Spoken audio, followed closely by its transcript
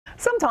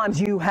Sometimes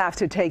you have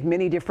to take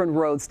many different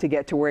roads to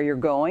get to where you're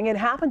going. It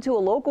happened to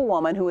a local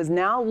woman who is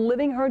now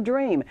living her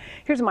dream.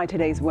 Here's my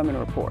Today's Women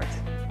report.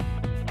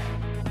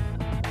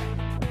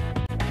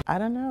 I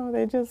don't know,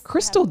 they just...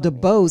 Crystal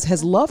DeBose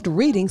has loved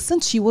reading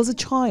since she was a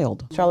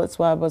child. Charlotte's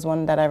Web was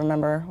one that I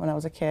remember when I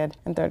was a kid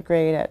in third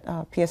grade at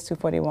PS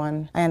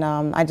 241, and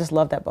I just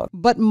loved that book.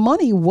 But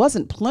money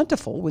wasn't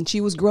plentiful when she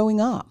was growing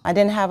up. I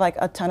didn't have like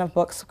a ton of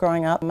books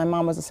growing up. My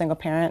mom was a single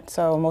parent,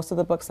 so most of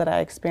the books that I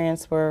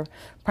experienced were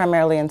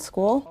primarily in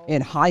school.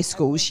 In high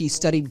school, she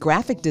studied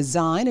graphic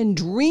design and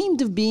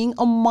dreamed of being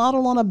a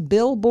model on a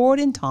billboard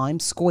in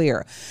Times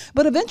Square.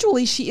 But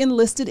eventually she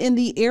enlisted in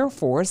the Air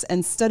Force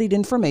and studied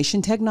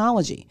information technology.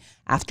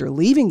 After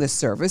leaving the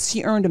service,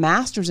 she earned a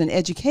master's in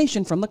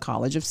education from the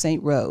College of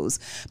St. Rose.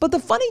 But the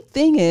funny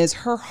thing is,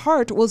 her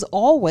heart was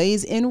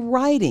always in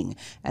writing.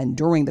 And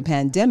during the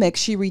pandemic,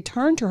 she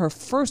returned to her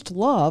first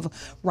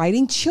love,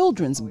 writing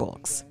children's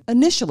books,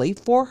 initially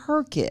for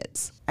her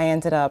kids. I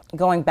ended up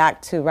going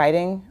back to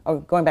writing,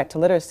 or going back to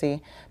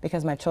literacy,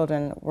 because my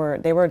children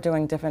were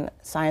doing different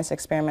science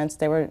experiments.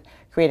 They were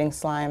creating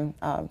slime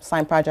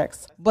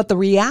projects. But the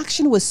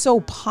reaction was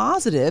so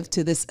positive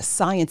to this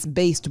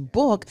science-based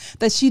book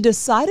that she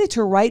decided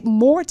to write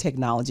more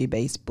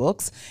technology-based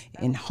books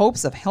in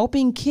hopes of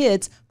helping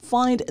kids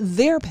find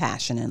their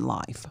passion in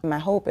life. My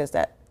hope is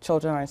that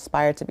children are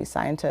inspired to be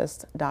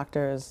scientists,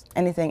 doctors,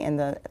 anything in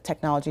the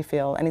technology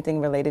field,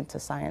 anything related to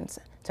science,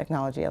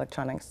 technology,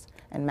 electronics,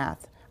 and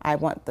math. I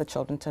want the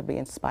children to be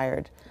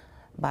inspired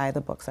by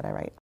the books that I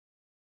write.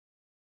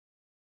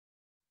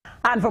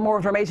 And for more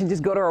information,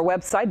 just go to our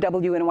website,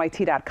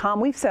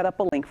 WNYT.com. We've set up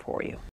a link for you.